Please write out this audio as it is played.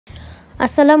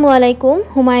আসসালামু আলাইকুম।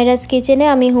 হুমায়রাস কিচেনে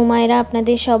আমি হুমায়রা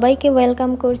আপনাদের সবাইকে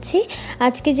ওয়েলকাম করছি।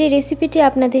 আজকে যে রেসিপিটি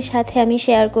আপনাদের সাথে আমি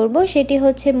শেয়ার করব সেটি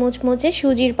হচ্ছে মুচমুচে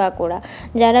সুজির পাকোড়া।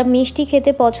 যারা মিষ্টি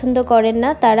খেতে পছন্দ করেন না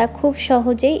তারা খুব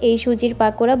সহজেই এই সুজির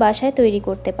পাকোড়া বাসায় তৈরি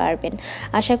করতে পারবেন।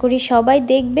 আশা করি সবাই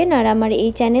দেখবেন আর আমার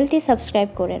এই চ্যানেলটি সাবস্ক্রাইব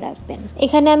করে রাখবেন।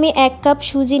 এখানে আমি 1 কাপ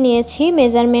সুজি নিয়েছি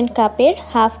মেজারমেন্ট কাপের,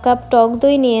 হাফ কাপ টক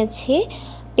দই নিয়েছি,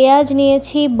 পেঁয়াজ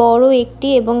নিয়েছি বড় একটি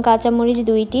এবং কাঁচামরিচ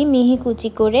 2টি মিহি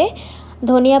কুচি করে,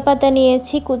 ধনিয়া পাতা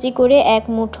নিয়েছি কুচি করে 1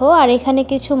 মুঠো, আর এখানে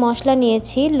কিছু মশলা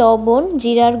নিয়েছি লবণ,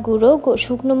 জিরার গুঁড়ো,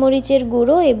 শুকনো মরিচের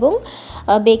গুঁড়ো এবং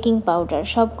বেকিং পাউডার,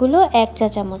 সবগুলো 1 চা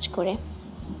চামচ করে।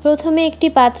 প্রথমে একটি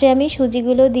পাত্রে আমি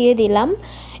সুজিগুলো দিয়ে দিলাম।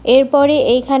 এরপরে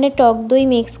এইখানে টক দই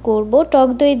মিক্স করব। টক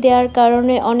দই দেওয়ার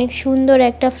কারণে অনেক সুন্দর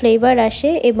একটা ফ্লেভার আসে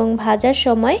এবং ভাজার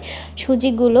সময়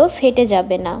সুজিগুলো ফেটে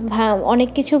যাবে না। অনেক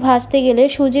কিছু ভাজতে গেলে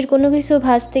সুজির কোনো কিছু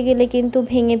ভাজতে গেলে কিন্তু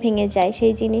ভেঙে ভেঙে যায়,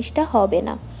 সেই জিনিসটা হবে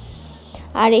না।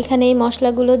 আর এখানে এই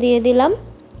মশলাগুলো দিয়ে দিলাম।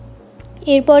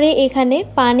 এরপরে এখানে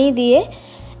পানি দিয়ে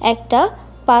একটা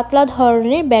পাতলা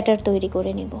ধরনের ব্যাটার তৈরি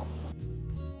করে নেব।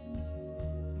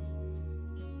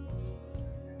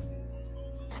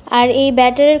 আর এই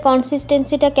ব্যাটারের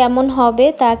কনসিস্টেন্সিটা কেমন হবে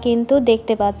তা কিন্তু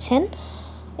দেখতে পাচ্ছেন,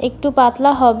 একটু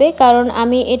পাতলা হবে, কারণ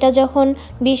আমি এটা যখন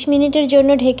 20 মিনিটের জন্য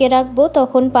ঢেকে রাখবো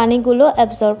তখন পানিগুলো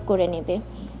অ্যাবজর্ব করে নেবে,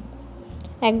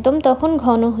 একদম তখন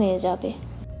ঘন হয়ে যাবে।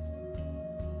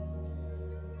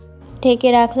 ঢেকে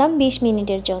রাখলাম 20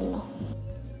 মিনিটের জন্য।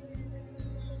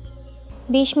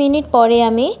 20 মিনিট পরে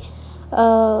আমি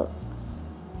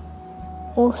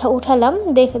উঠালাম,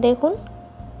 দেখুন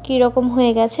কীরকম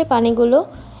হয়ে গেছে, পানিগুলো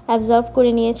অ্যাবজর্ব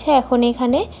করে নিয়েছে। এখন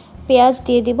এখানে পেঁয়াজ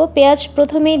দিয়ে দিব। পেঁয়াজ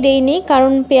প্রথমেই দেইনি,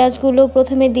 কারণ পেঁয়াজগুলো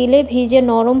প্রথমে দিলে ভিজে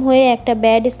নরম হয়ে একটা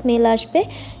ব্যাড স্মেল আসবে,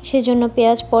 সেজন্য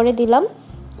পেঁয়াজ পরে দিলাম।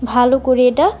 ভালো করে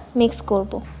এটা মিক্স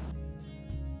করব।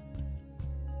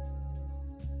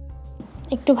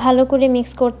 একটু ভালো করে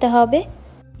মিক্স করতে হবে।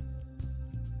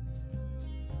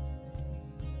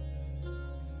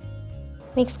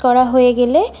 মিক্স করা হয়ে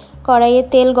গেলে কড়াইয়ে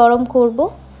তেল গরম করব,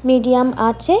 মিডিয়াম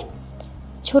আঁচে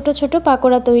ছোট ছোট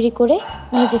পাকোড়া তৈরি করে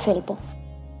ভেজে ফেলব।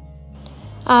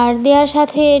 আর দেওয়ার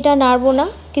সাথে এটা নাড়ব না,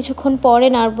 কিছুক্ষণ পরে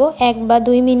নাড়ব, 1 বা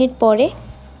 2 মিনিট পরে,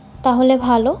 তাহলে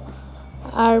ভালো।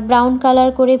 আর ব্রাউন কালার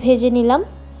করে ভেজে নিলাম।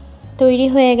 তৈরি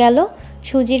হয়ে গেল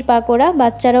সুজির পাকোড়া।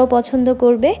 বাচ্চারাও পছন্দ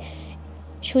করবে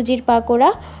সুজির পাকোড়া।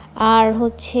 আর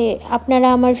আপনারা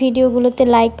আমার ভিডিওগুলোতে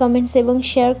লাইক, কমেন্টস এবং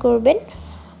শেয়ার করবেন।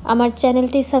 আমার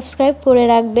চ্যানেলটি সাবস্ক্রাইব করে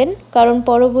রাখবেন, কারণ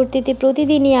পরবর্তীতে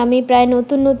প্রতিদিনই আমি প্রায়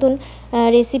নতুন নতুন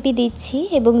রেসিপি দিচ্ছি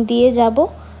এবং দিয়ে যাব।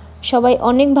 সবাই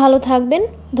অনেক ভালো থাকবেন।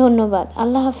 ধন্যবাদ।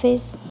 আল্লাহ হাফেজ।